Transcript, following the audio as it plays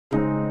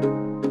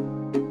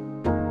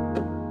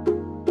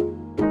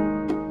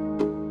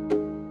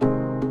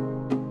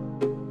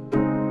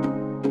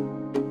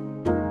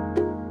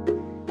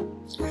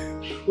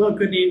Well,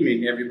 good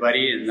evening,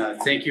 everybody,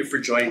 and thank you for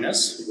joining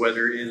us,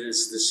 whether it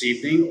is this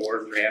evening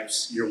or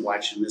perhaps you're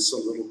watching this a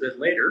little bit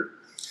later.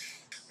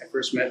 I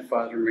first met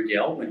Father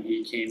Miguel when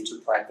he came to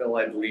Platteville,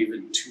 I believe,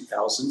 in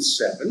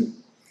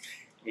 2007,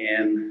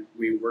 and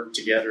we worked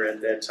together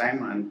at that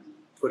time on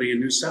putting a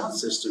new sound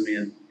system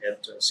in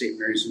at St.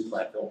 Mary's in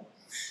Platteville.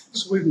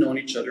 So we've known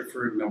each other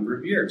for a number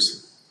of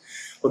years.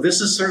 Well,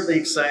 this is certainly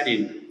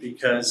exciting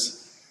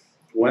because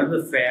one of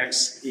the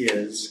facts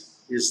is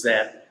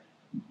that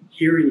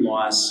hearing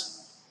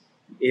loss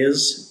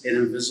is an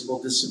invisible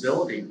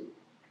disability.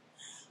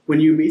 When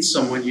you meet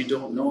someone, you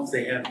don't know if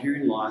they have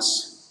hearing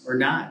loss or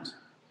not.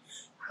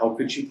 How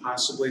could you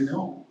possibly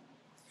know?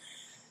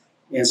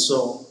 And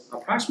so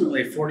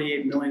approximately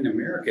 48 million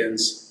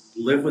Americans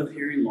live with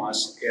hearing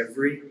loss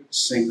every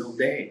single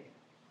day.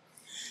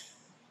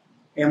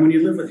 And when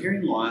you live with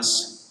hearing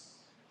loss,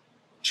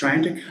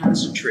 trying to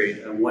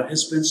concentrate on what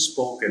has been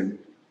spoken,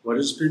 what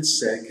has been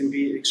said, can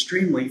be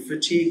extremely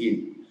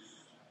fatiguing.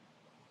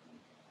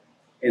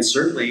 And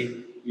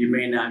certainly, you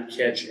may not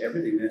catch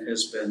everything that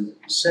has been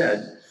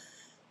said.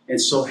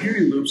 And so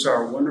hearing loops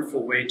are a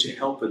wonderful way to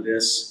help with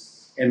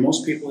this. And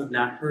most people have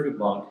not heard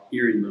about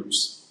hearing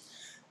loops.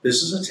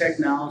 This is a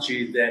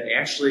technology that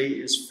actually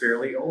is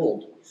fairly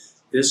old.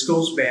 This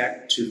goes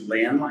back to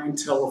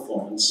landline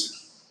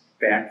telephones,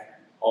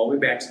 all the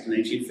way back to the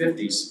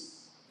 1950s.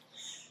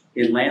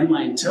 In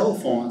landline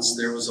telephones,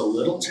 there was a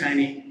little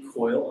tiny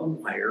coil of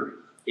wire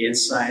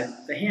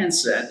inside the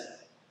handset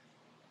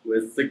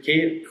with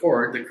the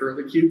cord, the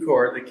curlicue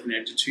cord that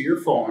connected to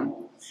your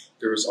phone.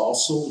 There was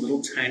also a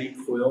little tiny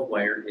coil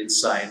wire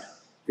inside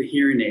the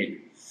hearing aid,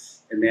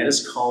 and that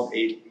is called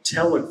a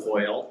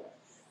telecoil,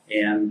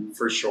 and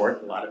for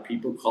short, a lot of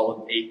people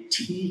call it a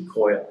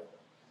T-coil.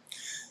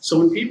 So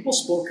when people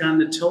spoke on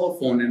the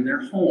telephone in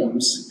their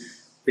homes,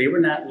 they were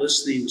not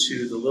listening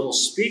to the little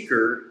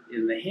speaker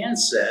in the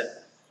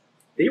handset.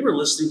 They were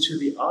listening to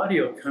the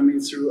audio coming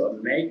through a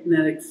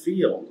magnetic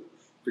field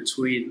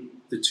between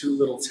the two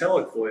little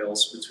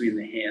telecoils between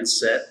the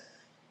handset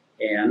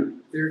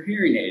and their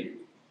hearing aid.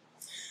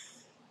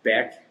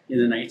 Back in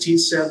the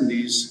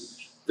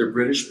 1970s, the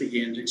British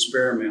began to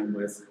experiment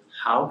with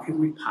how can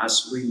we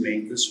possibly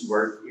make this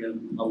work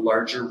in a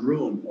larger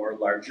room or a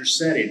larger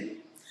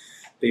setting.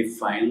 They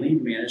finally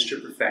managed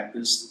to perfect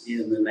this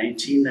in the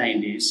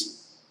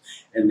 1990s,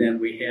 and then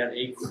we had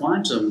a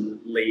quantum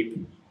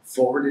leap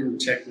forward in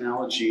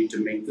technology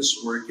to make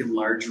this work in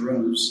large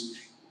rooms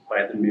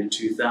by the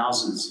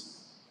mid-2000s.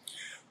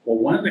 Well,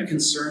 one of the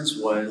concerns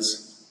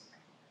was,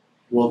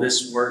 will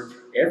this work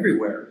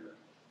everywhere?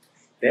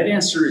 That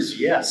answer is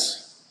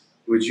yes.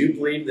 Would you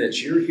believe that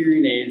your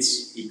hearing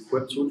aids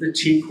equipped with the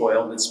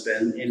T-coil that's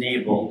been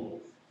enabled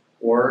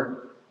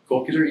or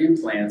cochlear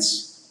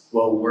implants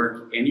will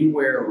work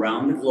anywhere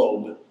around the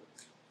globe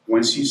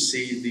once you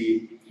see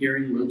the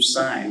hearing loop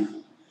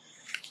sign?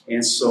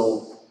 And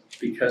so,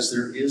 because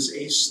there is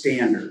a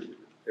standard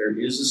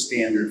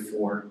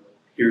for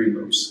hearing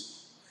loops.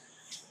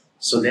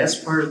 So that's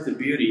part of the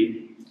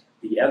beauty.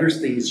 The other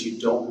thing is you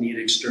don't need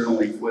external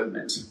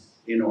equipment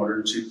in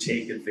order to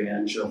take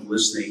advantage of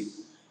listening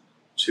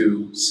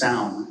to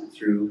sound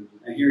through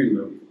a hearing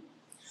loop.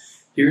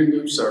 Hearing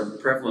loops are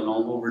prevalent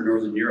all over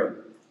Northern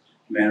Europe.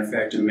 Matter of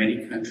fact, in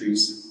many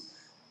countries,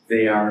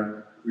 they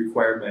are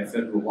required by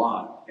federal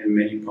law in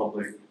many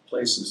public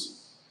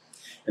places.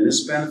 And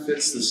this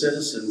benefits the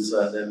citizens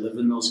that live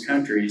in those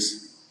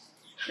countries.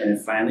 And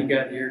it finally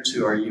got here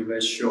to our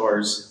U.S.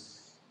 shores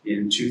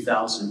in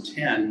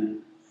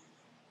 2010,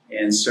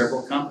 and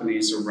several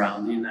companies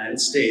around the United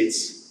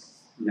States,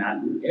 not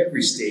in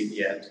every state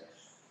yet,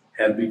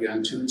 have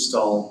begun to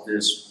install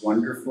this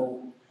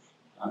wonderful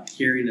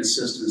hearing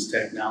assistance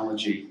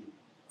technology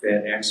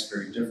that acts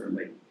very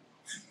differently.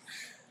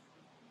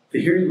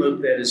 The hearing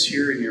loop that is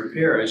here in your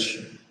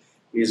parish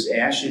is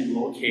actually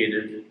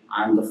located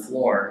on the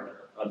floor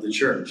of the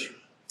church.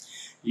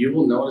 You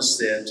will notice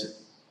that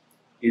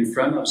in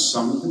front of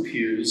some of the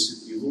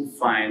pews, you will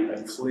find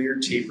a clear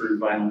tapered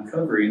vinyl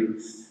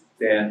covering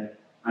that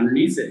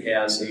underneath it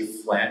has a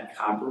flat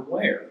copper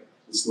wire.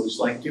 This looks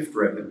like gift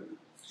ribbon.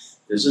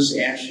 This is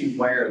actually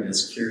wire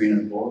that's carrying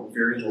a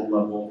very low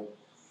level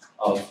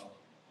of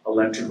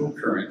electrical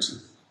current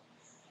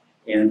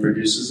and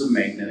produces a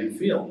magnetic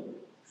field.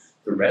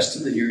 The rest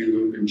of the hearing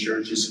loop in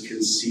church is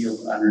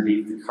concealed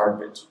underneath the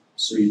carpet,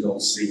 so you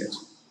don't see it.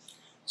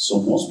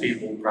 So most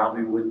people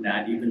probably would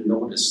not even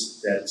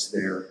notice that it's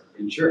there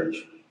in church.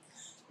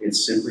 It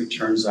simply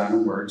turns on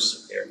and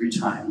works every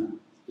time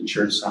the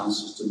church sound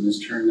system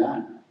is turned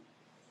on.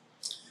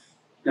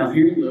 Now,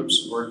 hearing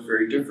loops work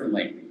very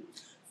differently.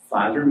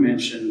 Father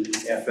mentioned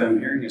FM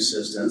hearing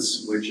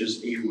assistance, which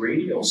is a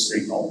radio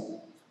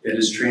signal that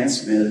is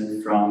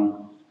transmitted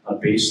from a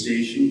base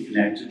station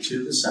connected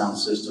to the sound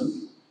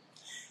system.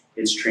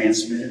 It's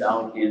transmitted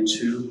out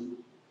into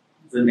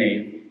the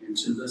nave,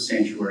 into the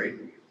sanctuary,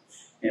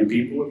 and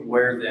people would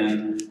wear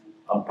then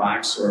a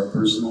box or a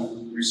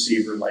personal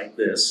receiver like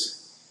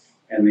this,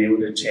 and they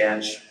would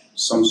attach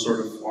some sort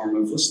of form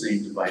of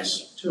listening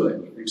device to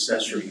it,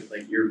 accessory,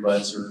 like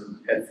earbuds or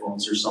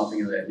headphones or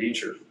something of that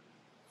nature.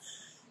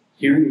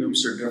 Hearing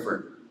loops are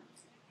different.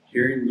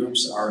 Hearing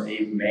loops are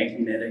a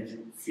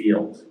magnetic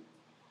field.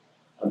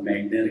 A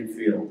magnetic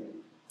field.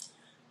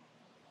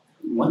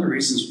 One of the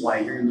reasons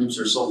why hearing loops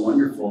are so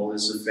wonderful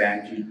is the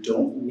fact you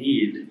don't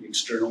need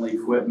external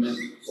equipment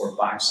or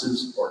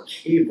boxes or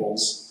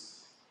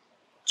cables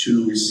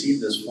to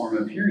receive this form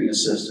of hearing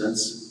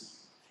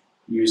assistance.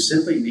 You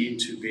simply need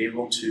to be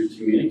able to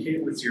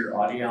communicate with your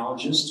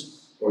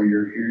audiologist or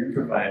your hearing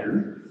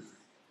provider,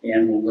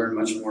 and we'll learn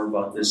much more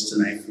about this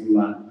tonight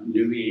from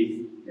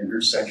Nui in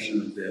her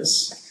section of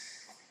this.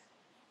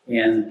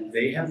 And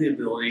they have the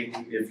ability,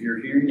 if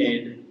your hearing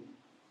aid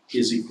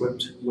is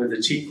equipped with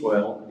a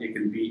T-coil, it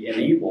can be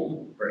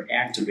enabled or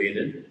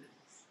activated,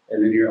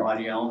 and then your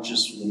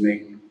audiologist will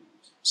make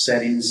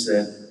settings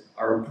that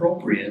are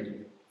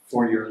appropriate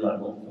for your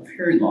level of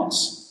hearing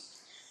loss.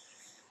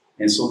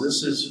 And so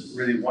this is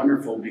really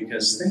wonderful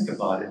because think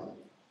about it.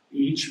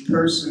 Each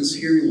person's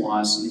hearing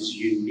loss is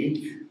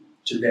unique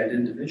to that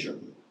individual.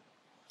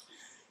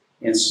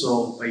 And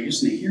so by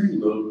using a hearing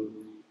loop,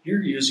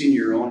 you're using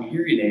your own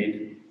hearing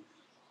aid,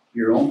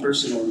 your own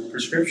personal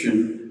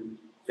prescription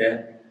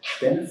that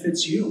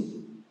benefits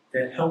you,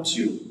 that helps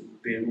you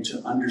be able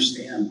to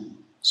understand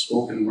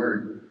spoken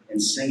word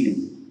and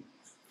singing.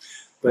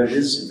 But it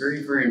is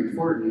very, very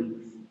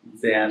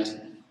important that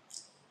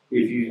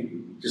if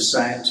you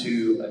decide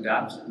to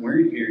adopt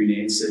wearing hearing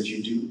aids, that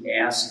you do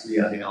ask the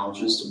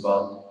audiologist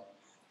about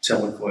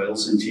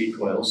telecoils and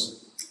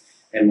T-coils.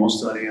 And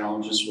most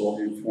audiologists will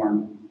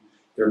inform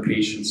their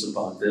patients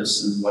about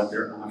this and what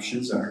their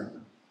options are.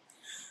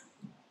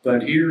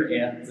 But here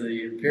at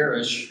the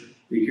parish,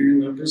 the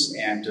hearing loop is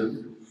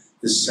active.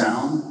 The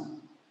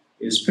sound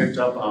is picked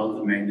up out of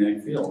the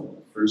magnetic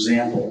field. For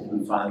example,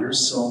 when Father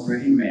is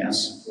celebrating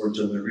Mass or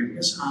delivering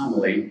his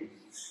homily,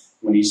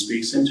 when he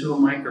speaks into a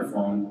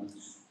microphone,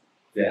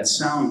 that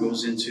sound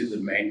goes into the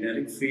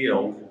magnetic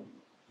field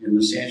in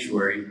the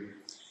sanctuary,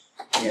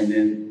 and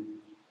then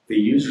the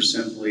user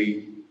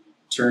simply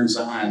turns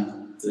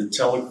on the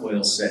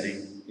telecoil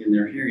setting in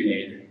their hearing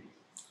aid,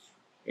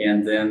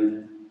 and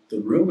then the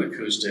room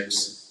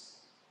acoustics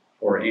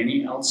or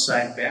any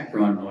outside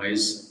background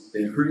noise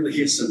that really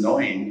is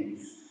annoying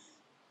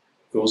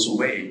goes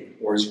away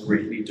or is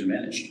greatly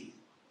diminished.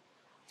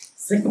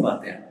 Think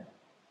about that.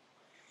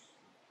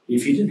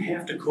 If you didn't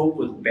have to cope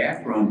with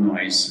background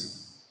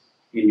noise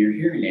in your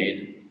hearing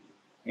aid,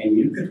 and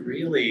you could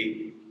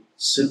really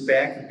sit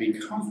back and be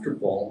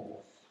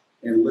comfortable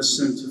and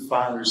listen to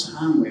Father's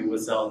homily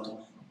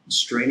without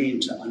straining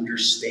to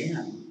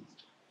understand,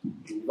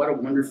 what a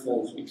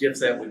wonderful gift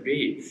that would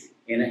be.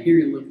 And a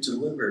hearing loop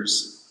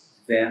delivers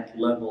that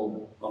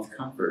level of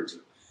comfort,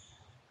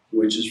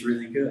 which is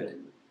really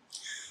good.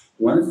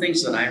 One of the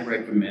things that I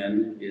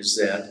recommend is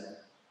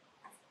that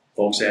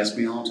folks ask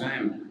me all the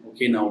time,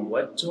 okay, now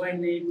what do I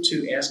need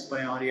to ask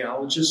my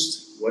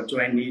audiologist? What do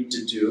I need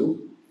to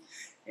do?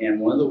 And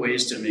one of the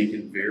ways to make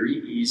it very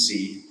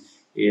easy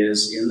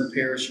is in the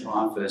parish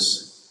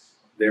office,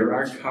 there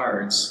are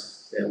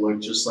cards that look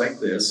just like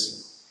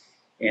this,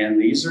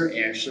 and these are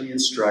actually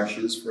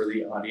instructions for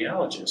the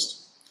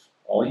audiologist.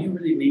 All you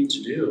really need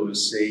to do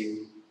is say,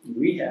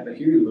 we have a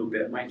hearing loop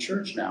at my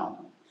church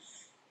now.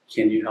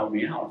 Can you help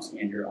me out?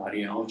 And your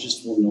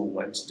audiologist will know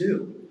what to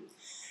do.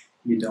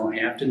 You don't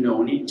have to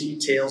know any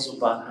details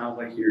about how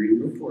a hearing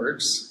loop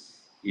works.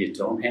 You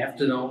don't have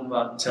to know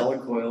about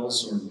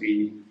telecoils or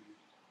be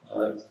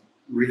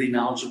really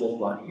knowledgeable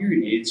about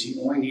hearing aids.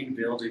 You only need to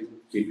be able to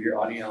give your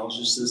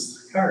audiologist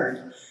this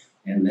card,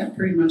 and that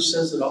pretty much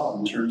says it all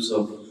in terms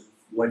of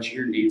what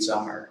your needs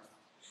are.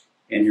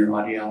 And your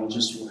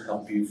audiologist will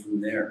help you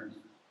from there.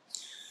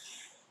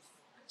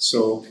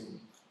 So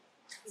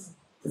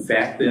the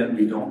fact that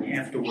we don't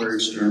have to wear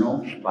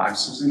external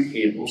boxes and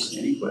cables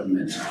and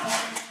equipment,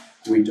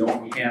 we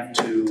don't have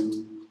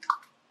to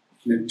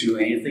do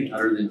anything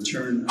other than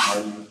turn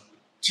our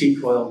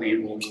T-coil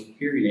enabled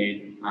hearing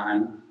aid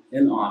on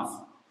and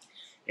off.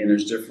 And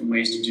there's different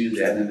ways to do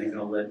that, and I think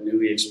I'll let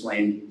Nui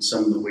explain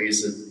some of the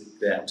ways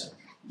that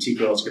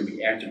T-coils can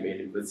be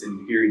activated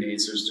within hearing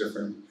aids. There's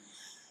different,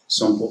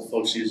 some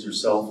folks use their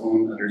cell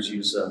phone, others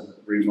use a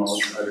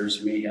remote,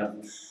 others may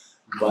have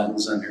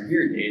buttons on their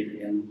hearing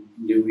aid, and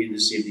Nui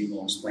this evening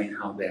will explain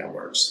how that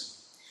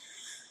works.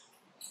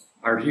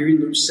 Are hearing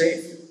loops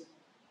safe?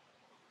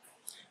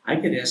 I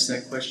get asked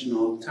that question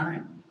all the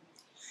time.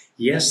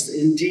 Yes,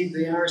 indeed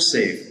they are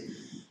safe.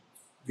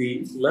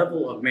 The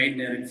level of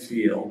magnetic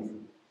field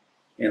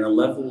and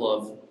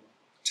the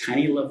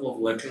tiny level of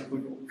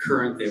electrical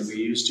current that we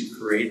use to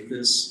create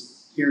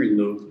this hearing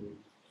loop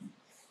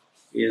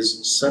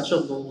is such a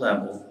low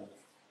level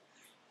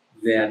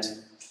that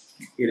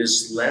it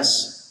is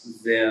less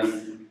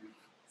than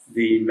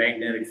the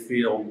magnetic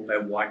field by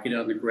walking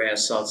on the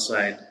grass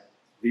outside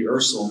the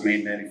Ursul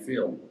magnetic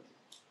field.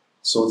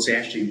 So it's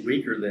actually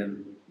weaker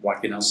than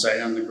walking outside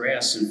on the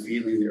grass and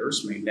feeling the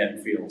Earth's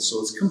magnetic field.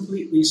 So it's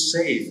completely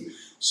safe.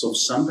 So if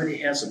somebody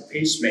has a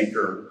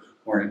pacemaker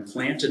or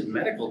implanted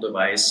medical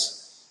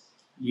device,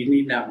 you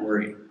need not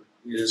worry.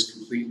 It is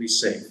completely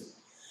safe.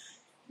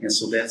 And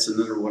so that's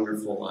another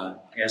wonderful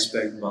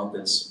aspect about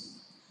this.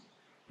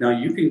 Now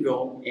you can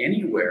go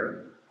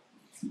anywhere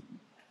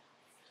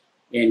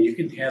and you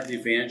can have the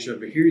advantage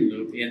of a hearing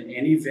loop in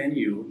any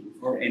venue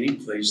or any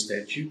place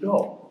that you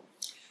go.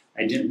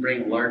 I didn't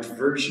bring a large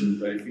version,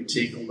 but if you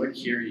take a look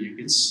here, you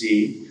can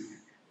see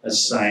a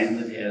sign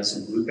that has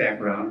a blue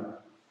background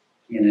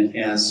and it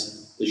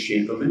has the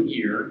shape of an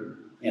ear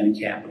and a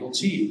capital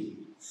T.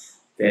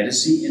 That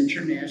is the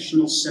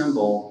international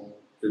symbol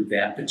that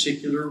that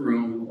particular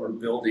room or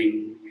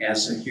building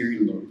has a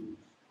hearing loop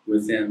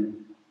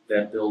within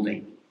that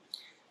building.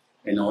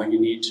 And all you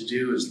need to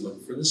do is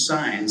look for the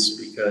signs,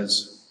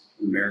 because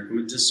the American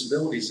with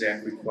Disabilities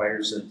Act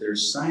requires that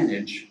there's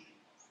signage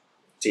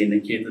to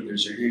indicate that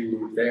there's a hearing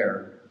loop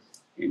there.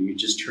 And you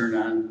just turn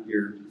on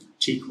your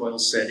T-coil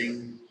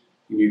setting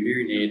in your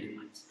hearing aid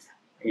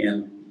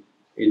and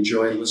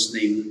enjoy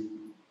listening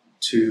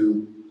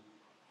to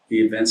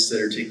the events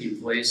that are taking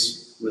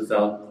place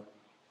without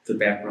the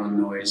background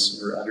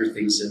noise or other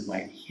things that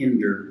might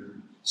hinder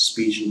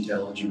speech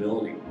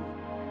intelligibility.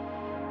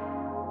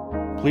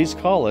 Please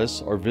call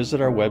us or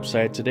visit our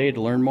website today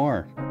to learn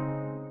more.